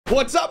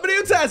What's up,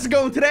 dudes? How's it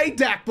going today?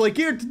 dakblake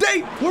here.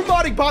 Today, we're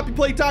modding Poppy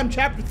Playtime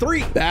Chapter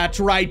 3.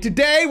 That's right.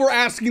 Today, we're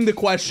asking the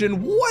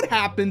question, what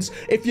happens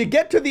if you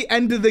get to the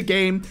end of the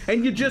game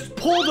and you just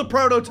pull the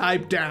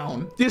prototype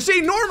down? You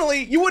see,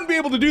 normally, you wouldn't be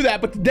able to do that,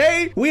 but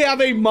today, we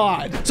have a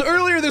mod. So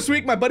earlier this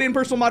week, my buddy and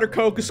personal modder,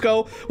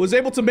 Kokosko, was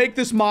able to make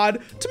this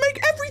mod to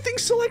make everything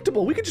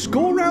selectable. We could just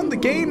go around the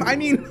game. I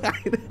mean,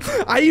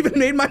 I even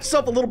made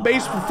myself a little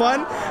base for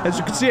fun. As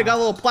you can see, I got a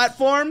little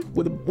platform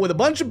with a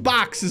bunch of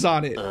boxes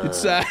on it.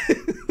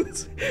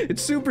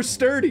 It's super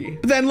sturdy.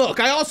 But then look,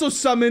 I also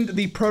summoned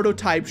the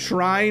prototype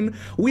shrine.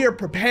 We are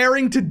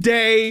preparing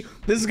today.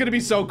 This is gonna be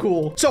so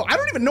cool. So I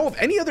don't even know if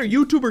any other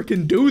YouTuber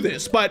can do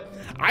this, but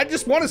I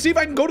just want to see if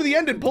I can go to the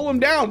end and pull him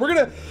down. We're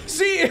gonna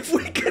see if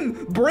we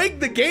can break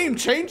the game,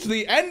 change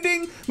the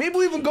ending. Maybe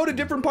we even go to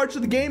different parts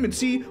of the game and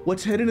see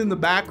what's hidden in the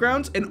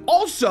backgrounds. And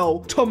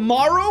also,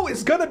 tomorrow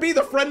is gonna be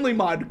the friendly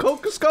mod.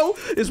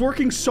 Kokosko is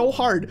working so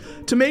hard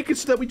to make it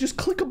so that we just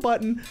click a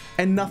button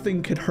and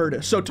nothing can hurt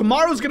us. So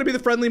tomorrow is gonna be the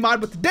friendly mod,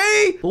 but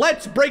today,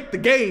 let's break the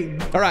game.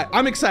 All right,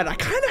 I'm excited. I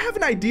kind of have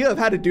an idea of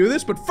how to do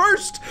this, but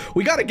first,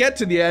 we gotta get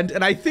to the end,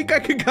 and I think I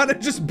could kind of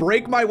just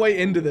break my way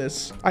into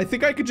this. I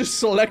think I could just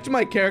select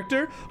my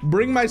character,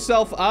 bring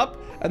myself up,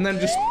 and then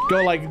just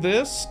go like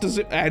this.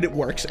 And it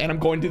works, and I'm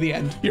going to the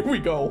end. Here we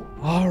go.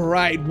 All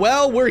right,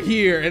 well, we're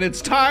here, and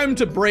it's time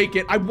to break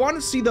it. I want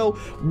to see, though,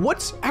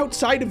 what's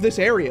outside of this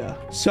area.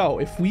 So,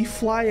 if we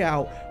fly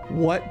out,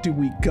 what do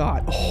we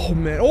got? Oh,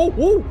 man.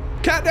 Oh,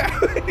 cat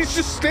down. He's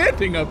just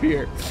standing up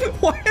here.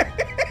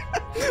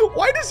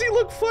 Why does he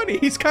look funny?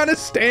 He's kind of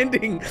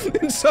standing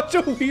in such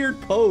a weird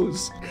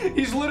pose.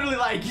 He's literally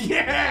like,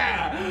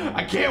 yeah,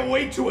 I can't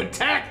wait to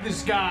attack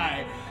this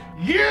guy.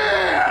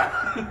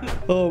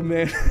 Yeah! Oh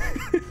man,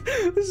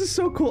 this is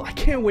so cool. I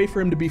can't wait for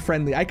him to be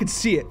friendly. I could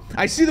see it.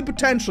 I see the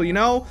potential, you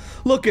know?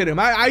 Look at him.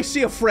 I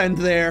see a friend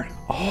there.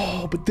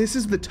 Oh, but this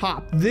is the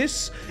top.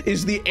 This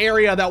is the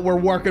area that we're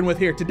working with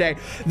here today.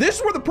 This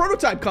is where the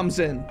prototype comes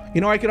in.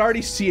 You know, I could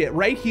already see it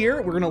right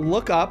here. We're gonna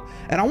look up,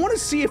 and I want to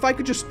see if I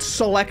could just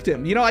select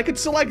him. You know, I could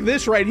select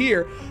this right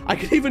here. I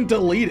could even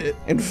delete it.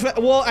 In fact,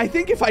 well, I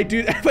think if I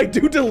do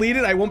delete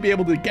it, I won't be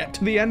able to get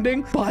to the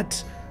ending,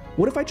 but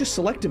what if I just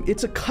select him?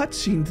 It's a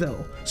cutscene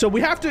though. So we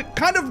have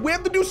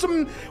to do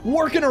some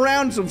working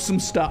around of some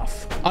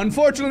stuff.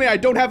 Unfortunately, I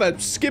don't have a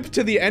skip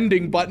to the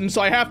ending button,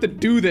 so I have to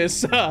do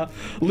this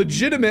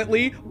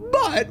legitimately.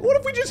 But what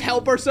if we just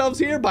help ourselves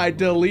here by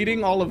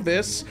deleting all of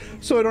this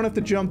so I don't have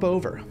to jump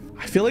over?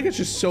 I feel like it's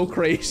just so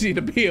crazy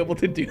to be able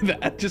to do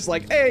that. Just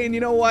like, hey, and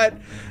you know what?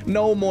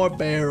 No more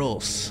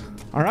barrels.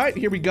 All right,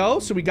 here we go.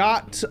 So we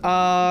got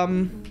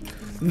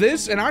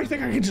this, and I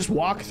think I can just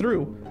walk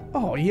through.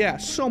 Oh yeah,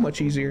 so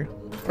much easier.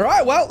 All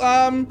right, well,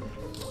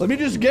 let me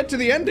just get to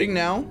the ending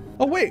now.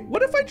 Oh wait,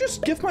 what if I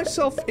just give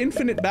myself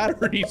infinite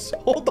batteries?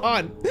 Hold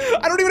on,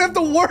 I don't even have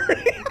to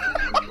worry.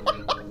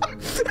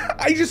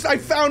 I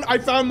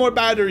found more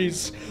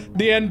batteries.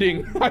 The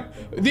ending,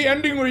 the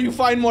ending where you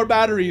find more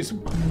batteries.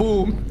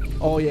 Boom.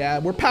 Oh yeah,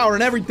 we're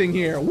powering everything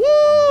here.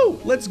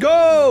 Woo! Let's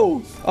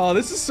go! Oh,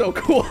 this is so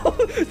cool.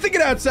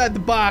 Thinking outside the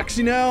box,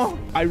 you know?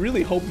 I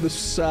really hope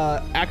this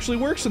actually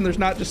works and there's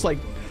not just like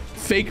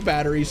fake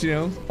batteries, you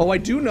know? Oh, I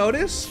do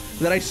notice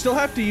that I still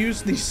have to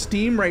use the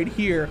steam right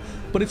here,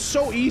 but it's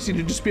so easy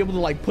to just be able to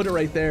like put it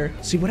right there.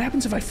 See, what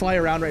happens if I fly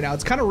around right now?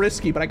 It's kind of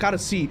risky, but I gotta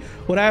see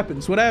what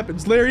happens. What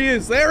happens? There he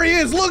is. There he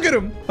is. Look at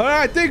him. All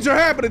right, things are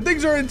happening.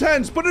 Things are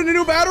intense. Put in a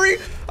new battery.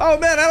 Oh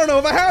man, I don't know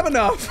if I have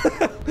enough.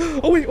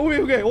 Oh wait,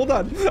 okay, hold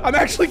on.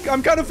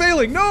 I'm kind of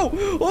failing. No,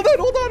 hold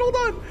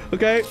on.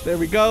 Okay, there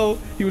we go.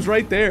 He was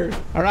right there.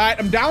 All right,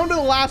 I'm down to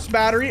the last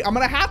battery. I'm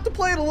gonna have to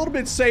play it a little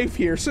bit safe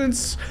here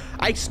since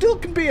I still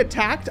can be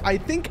attacked. I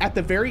think at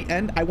the very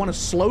end, I want to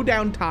slow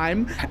down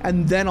time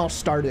and then I'll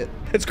start it.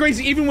 It's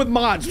crazy, even with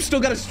mods, we still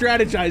got to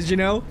strategize, you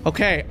know?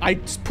 Okay, I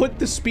put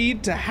the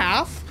speed to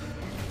half.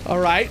 All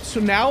right, so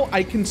now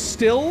I can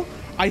still,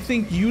 I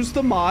think, use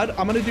the mod.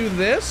 I'm going to do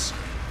this.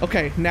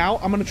 Okay, now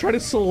I'm going to try to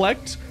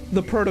select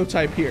the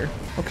prototype here.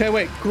 Okay,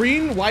 wait,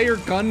 green wire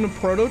gun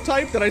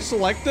prototype. Did I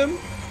select them?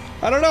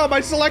 I don't know. Am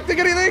I selecting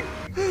anything?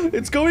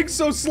 It's going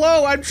so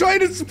slow. I'm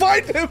trying to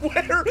find him.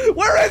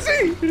 Where is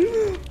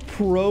he?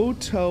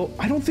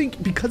 I don't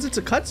think, because it's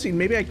a cutscene,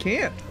 maybe I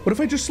can't. What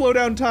if I just slow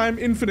down time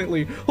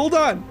infinitely? Hold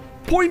on.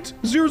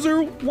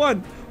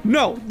 0.001.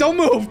 No, don't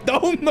move.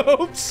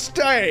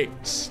 Stay.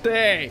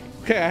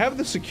 Okay, I have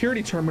the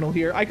security terminal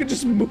here. I could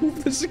just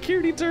move the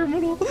security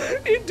terminal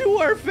into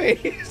our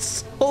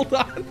face. Hold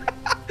on.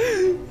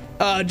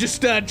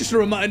 Just a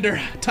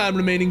reminder, time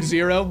remaining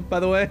 0, by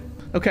the way.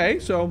 Okay,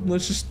 so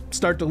let's just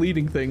start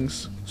deleting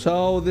things.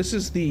 So this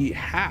is the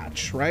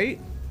hatch,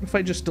 right? If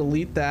I just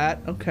delete that,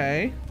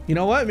 okay. You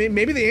know what?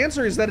 Maybe the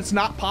answer is that it's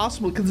not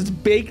possible because it's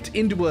baked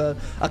into a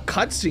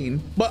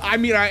cutscene. But I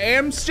mean,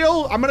 I'm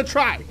gonna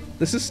try.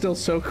 This is still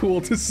so cool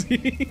to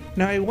see.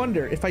 Now I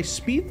wonder if I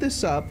speed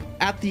this up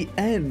at the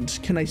end,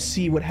 can I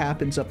see what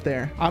happens up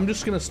there? I'm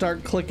just gonna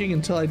start clicking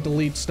until I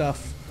delete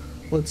stuff.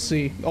 let's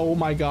see. Oh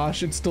my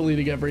gosh, it's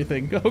deleting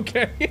everything.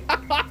 Okay.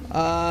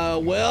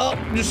 Well,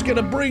 I'm just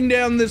gonna bring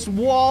down this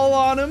wall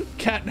on him.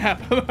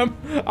 Catnap.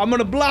 I'm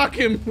gonna block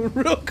him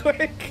real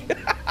quick.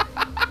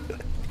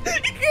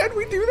 Can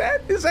we do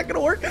that? Is that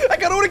gonna work? I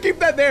kinda wanna keep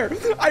that there.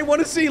 I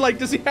wanna see, like,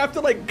 does he have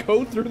to, like,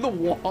 go through the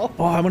wall?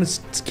 Oh, I'm gonna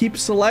keep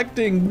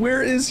selecting.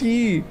 Where is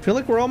he? I feel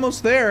like we're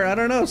almost there. I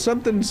don't know.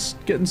 Something's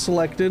getting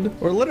selected.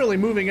 We're literally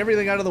moving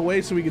everything out of the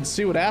way so we can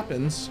see what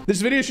happens.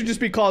 This video should just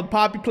be called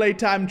Poppy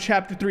Playtime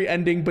Chapter 3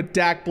 Ending, but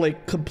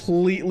dakblake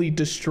completely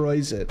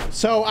destroys it.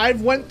 So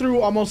I've went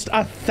through almost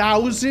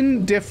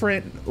 1,000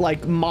 different,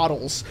 like,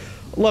 models.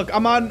 Look,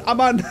 I'm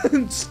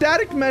on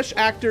static mesh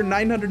actor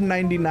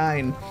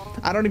 999.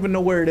 I don't even know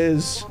where it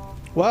is.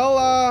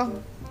 Well,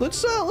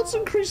 let's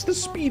increase the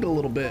speed a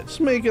little bit. Let's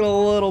make it a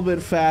little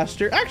bit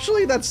faster.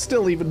 Actually, that's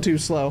still even too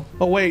slow.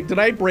 Oh wait, did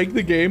I break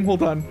the game?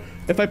 Hold on.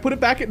 If I put it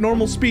back at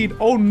normal speed,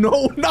 oh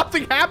no,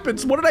 nothing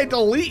happens. What did I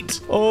delete?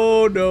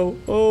 Oh no,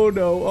 oh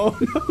no, oh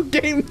no.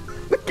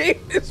 The game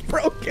is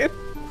broken.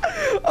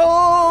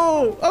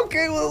 Oh,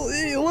 okay, well,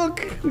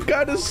 look, we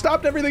kind of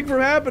stopped everything from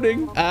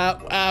happening.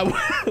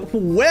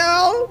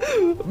 Well,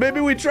 maybe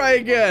we try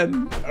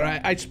again. All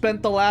right, I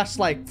spent the last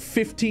like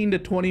 15 to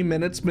 20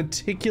 minutes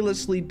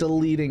meticulously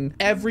deleting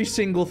every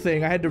single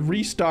thing. I had to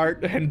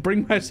restart and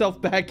bring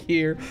myself back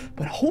here,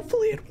 but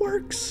hopefully it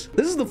works.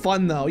 This is the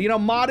fun though. You know,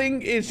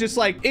 modding is just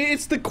like,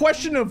 it's the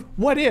question of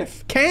what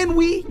if? Can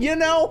we, you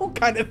know,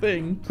 kind of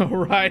thing. All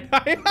right,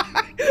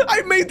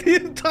 I made the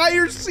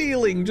entire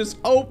ceiling just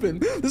open.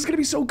 This is gonna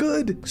be so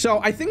good. So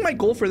I think my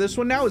goal for this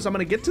one now is I'm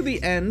gonna get to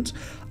the end,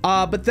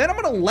 but then I'm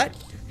gonna let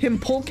him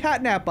pull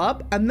Catnap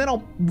up and then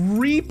I'll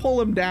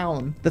re-pull him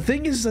down. The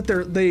thing is that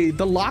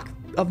the lock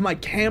of my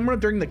camera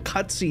during the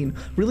cutscene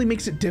really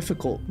makes it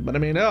difficult. But I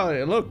mean,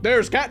 oh, look,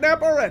 there's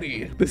Catnap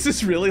already. This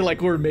is really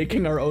like we're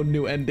making our own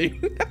new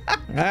ending.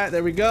 All right,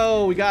 there we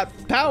go. We got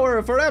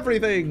power for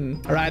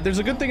everything. All right, there's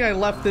a good thing I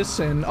left this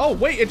in. Oh,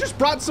 wait, it just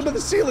brought some of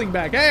the ceiling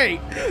back.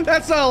 Hey,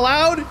 that's not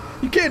allowed.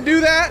 You can't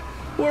do that.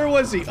 Where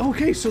was he?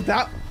 Okay, so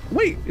that,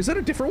 wait, is that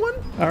a different one?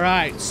 All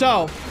right,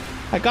 so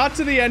I got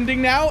to the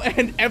ending now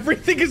and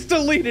everything is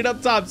deleted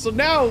up top. So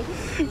now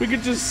we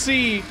can just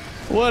see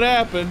what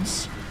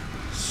happens.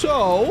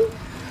 So,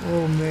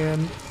 oh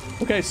man.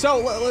 Okay, so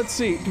let's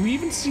see. Do we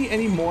even see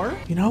any more?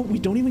 You know, we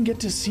don't even get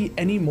to see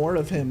any more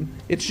of him.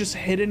 It's just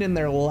hidden in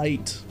their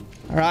light.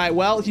 All right,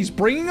 well, he's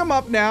bringing him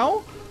up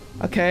now.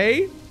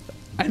 Okay.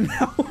 And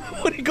now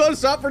when he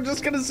goes up, we're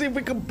just gonna see if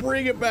we can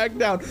bring it back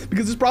down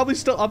because it's probably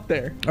still up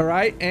there. All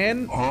right,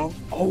 and oh,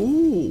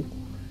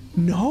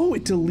 no,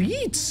 it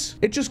deletes.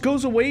 It just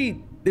goes away.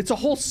 It's a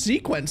whole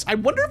sequence. I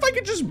wonder if I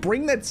could just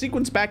bring that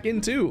sequence back in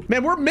too.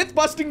 Man, we're myth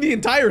busting the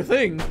entire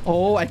thing.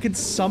 Oh, I could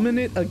summon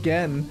it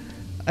again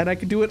and I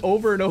could do it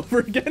over and over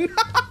again.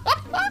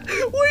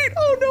 Wait,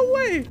 oh, no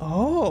way.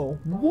 Oh,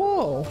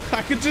 whoa.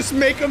 I could just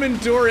make them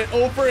endure it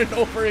over and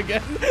over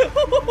again.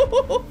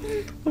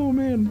 Oh,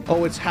 man.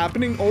 Oh, it's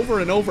happening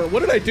over and over. What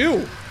did I do?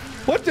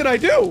 What did I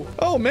do?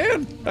 Oh,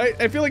 man.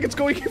 I feel like it's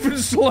going even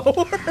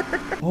slower.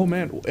 Oh,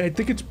 man. I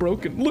think it's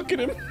broken. Look at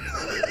him. How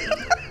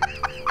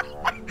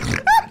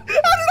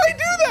did I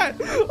do that?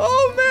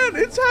 Oh, man.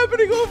 It's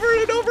happening over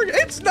and over again.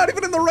 It's not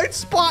even in the right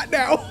spot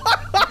now.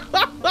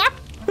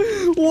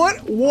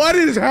 What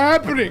is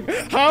happening?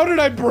 How did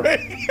I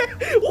break?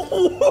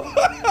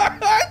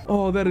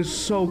 Oh, that is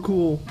so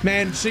cool.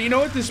 Man, so you know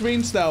what this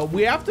means though?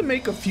 We have to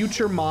make a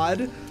future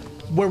mod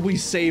where we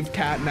save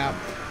Catnap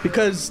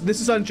because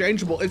this is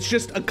unchangeable. It's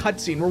just a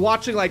cutscene. We're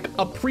watching like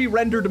a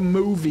pre-rendered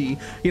movie.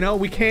 You know,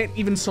 we can't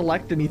even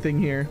select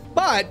anything here.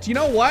 But you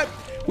know what?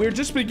 We're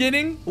just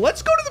beginning.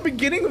 Let's go to the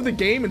beginning of the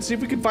game and see if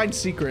we can find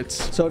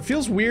secrets. So it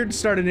feels weird to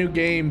start a new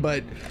game,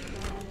 but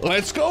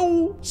let's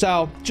go.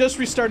 So just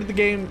restarted the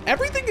game.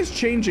 Everything is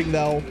changing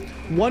though.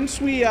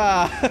 Once we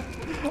are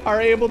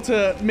able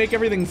to make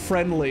everything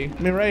friendly.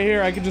 I mean, right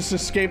here, I can just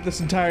escape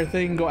this entire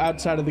thing and go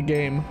outside of the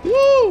game.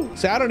 Woo!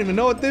 So I don't even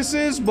know what this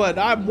is, but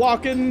I'm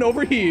walking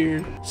over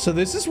here. So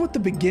this is what the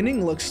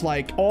beginning looks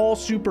like. All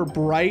super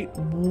bright.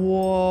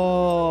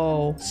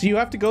 Whoa. So you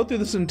have to go through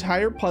this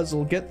entire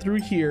puzzle, get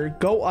through here,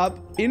 go up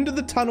into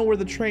the tunnel where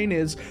the train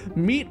is,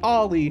 meet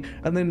Ollie,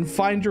 and then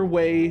find your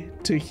way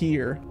to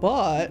here.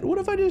 But what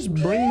if I just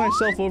bring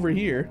myself over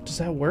here? Does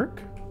that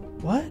work?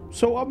 What?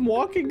 So I'm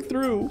walking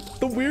through.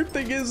 The weird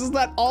thing is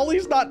that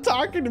Ollie's not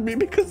talking to me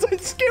because I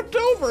skipped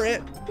over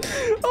it.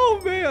 Oh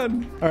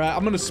man. All right,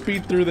 I'm gonna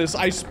speed through this.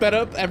 I sped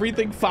up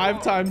everything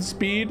 5 times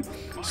speed.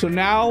 So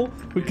now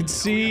we can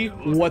see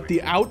what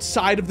the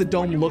outside of the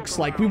dome looks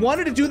like. We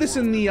wanted to do this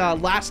in the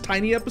last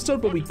tiny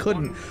episode, but we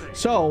couldn't.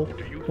 So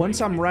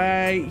once I'm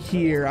right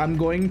here, I'm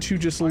going to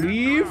just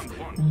leave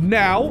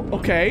now.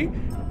 Okay.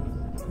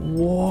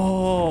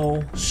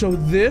 Whoa. So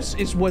this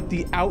is what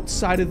the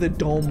outside of the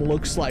dome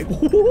looks like.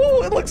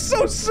 Whoa, it looks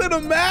so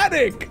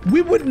cinematic.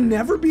 We would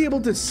never be able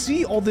to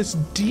see all this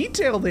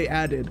detail they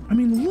added. I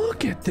mean,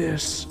 look at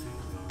this.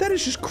 That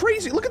is just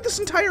crazy. Look at this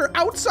entire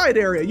outside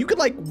area. You could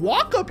like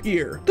walk up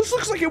here. This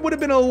looks like it would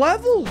have been a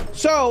level.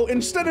 So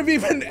instead of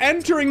even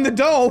entering the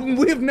dome,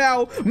 we have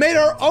now made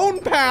our own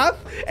path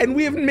and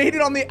we have made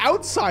it on the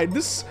outside.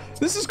 This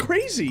is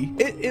crazy.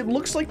 It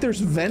looks like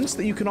there's vents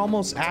that you can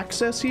almost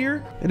access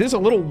here. It is a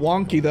little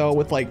wonky though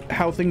with like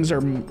how things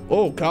are,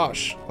 oh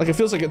gosh. Like it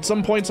feels like at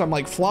some points I'm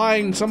like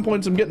flying, some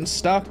points I'm getting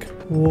stuck.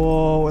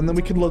 Whoa, and then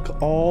we can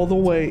look all the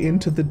way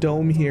into the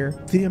dome here.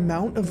 The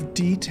amount of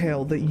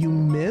detail that you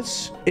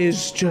miss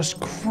is just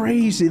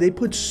crazy. They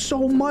put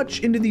so much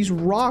into these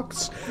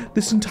rocks,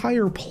 this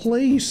entire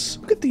place.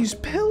 Look at these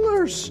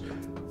pillars.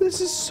 This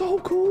is so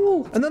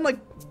cool. And then like,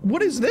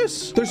 what is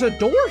this? There's a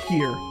door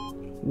here.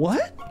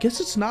 What? Guess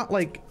it's not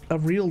like a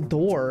real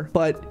door,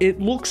 but it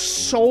looks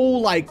so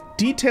like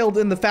detailed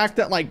in the fact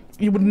that like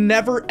you would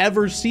never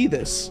ever see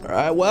this. All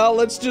right, well,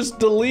 let's just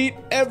delete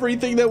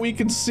everything that we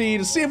can see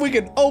to see if we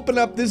can open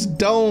up this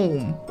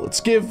dome. Let's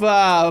give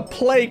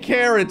Play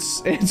Care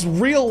its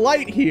real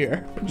light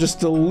here. Just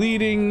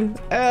deleting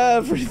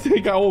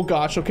everything. Oh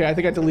gosh, okay, I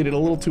think I deleted a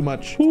little too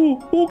much. Ooh,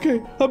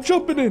 okay, I'm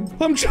jumping in.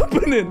 I'm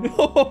jumping in.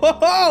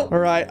 All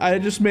right, I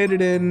just made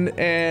it in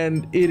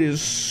and it is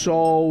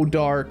so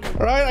dark.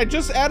 All right, I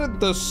just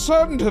added the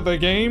sun to the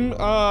game.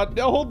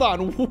 Hold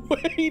on,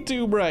 way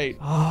too bright.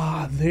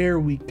 Ah,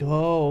 there we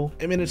go.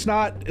 I mean, it's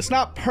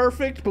not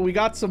perfect, but we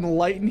got some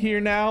light in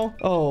here now.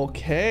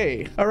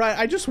 Okay. All right,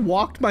 I just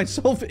walked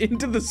myself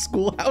into the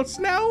schoolhouse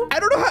now. I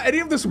don't know how any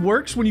of this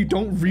works when you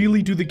don't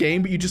really do the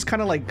game, but you just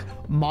kind of like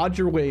mod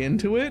your way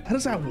into it. How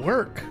does that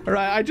work? All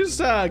right, I just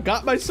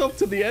got myself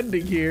to the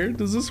ending here.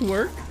 Does this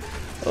work?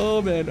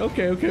 Oh man,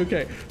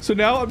 okay. So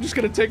now I'm just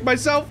gonna take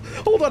myself,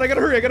 hold on, I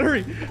gotta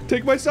hurry.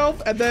 Take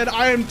myself, and then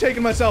I am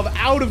taking myself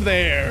out of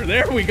there.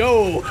 There we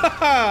go.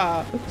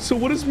 So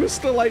what does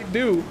Mr. Light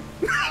do?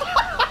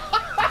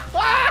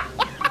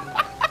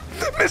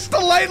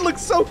 Mr. Light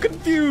looks so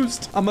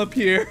confused. I'm up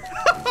here.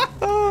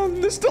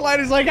 Mr. Light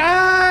is like,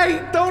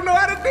 I don't know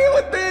how to deal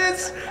with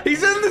this.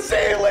 He's in the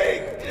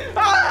ceiling.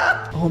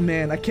 Ah! Oh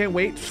man, I can't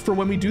wait for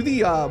when we do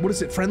the, what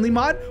is it, friendly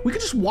mod? We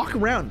could just walk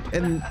around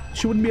and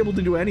she wouldn't be able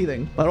to do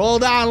anything. But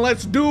hold on,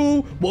 let's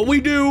do what we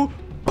do.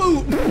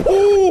 Boom.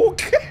 Ooh,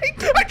 okay.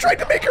 I tried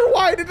to make her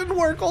wide. It didn't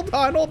work. Hold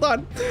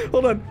on.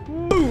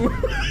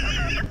 Boom.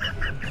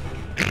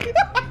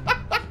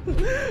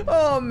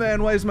 Oh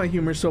man, why is my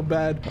humor so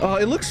bad?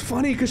 It looks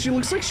funny because she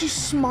looks like she's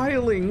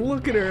smiling.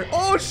 Look at her.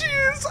 Oh, she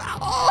is.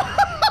 Oh,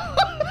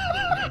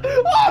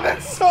 oh,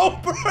 that's so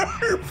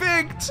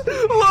perfect.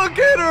 Look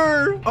at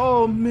her.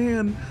 Oh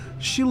man,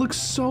 she looks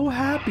so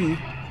happy.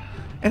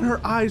 And her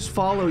eyes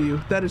follow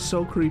you. That is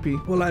so creepy.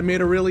 Well, I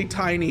made her really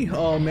tiny.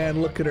 Oh man,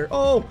 look at her.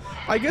 Oh,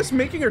 I guess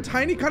making her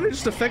tiny kind of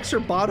just affects her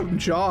bottom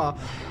jaw.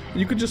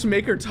 You could just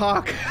make her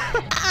talk.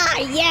 Ah,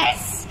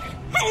 yes.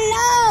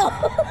 Hello.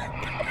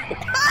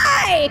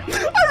 Hi!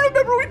 I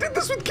remember we did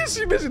this with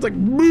Kissy Missy. It's like,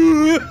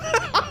 boo.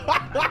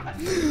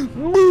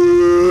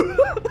 Boo.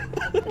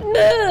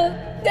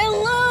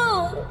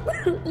 Hello!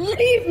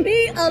 Leave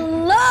me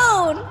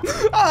alone!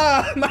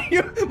 Ah,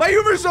 my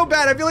humor's so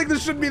bad. I feel like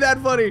this shouldn't be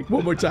that funny.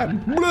 One more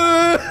time.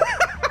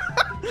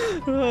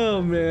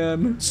 Oh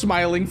man.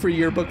 Smiling for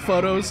yearbook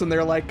photos and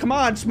they're like, come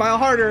on, smile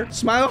harder.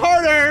 Smile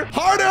harder.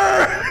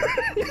 Harder!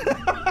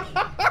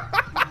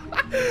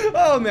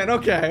 Oh man,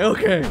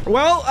 okay.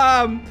 Well,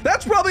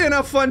 that's probably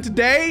enough fun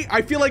today.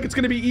 I feel like it's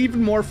gonna be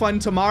even more fun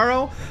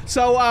tomorrow.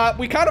 So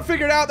we kind of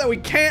figured out that we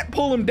can't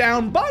pull him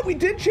down, but we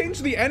did change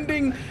the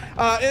ending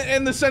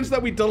in the sense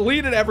that we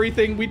deleted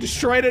everything, we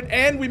destroyed it,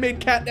 and we made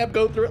Catnap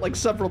go through it like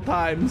several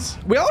times.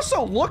 We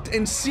also looked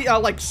and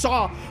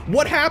saw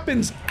what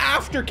happens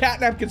after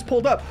Catnap gets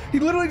pulled up. He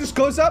literally just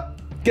goes up,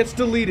 gets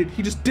deleted.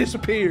 He just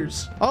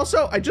disappears.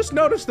 Also, I just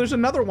noticed there's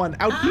another one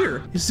out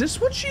here. Is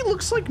this what she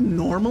looks like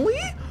normally?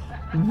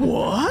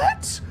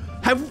 What?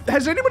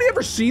 Has anybody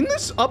ever seen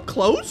this up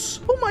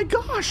close? Oh my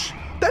gosh,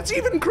 that's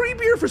even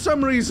creepier for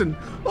some reason.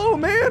 Oh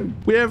man,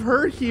 we have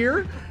her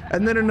here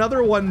and then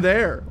another one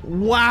there.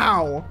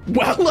 Wow.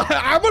 Well,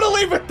 I'm gonna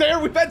leave it there.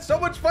 We've had so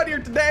much fun here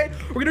today.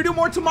 We're gonna do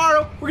more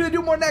tomorrow. We're gonna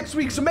do more next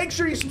week. So make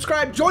sure you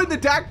subscribe, join the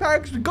DAC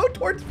Pack. We go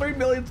towards 3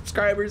 million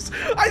subscribers.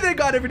 I thank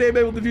God every day I'm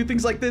able to do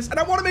things like this. And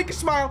I wanna make you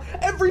smile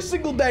every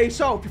single day.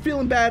 So if you're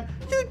feeling bad,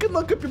 you can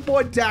look up your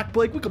boy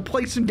dakblake. We can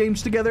play some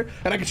games together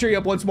and I can cheer you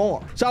up once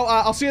more. So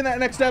I'll see you in that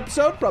next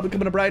episode, probably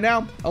coming up right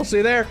now. I'll see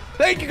you there.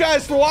 Thank you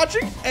guys for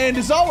watching. And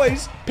as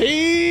always,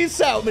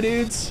 peace out, my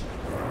dudes.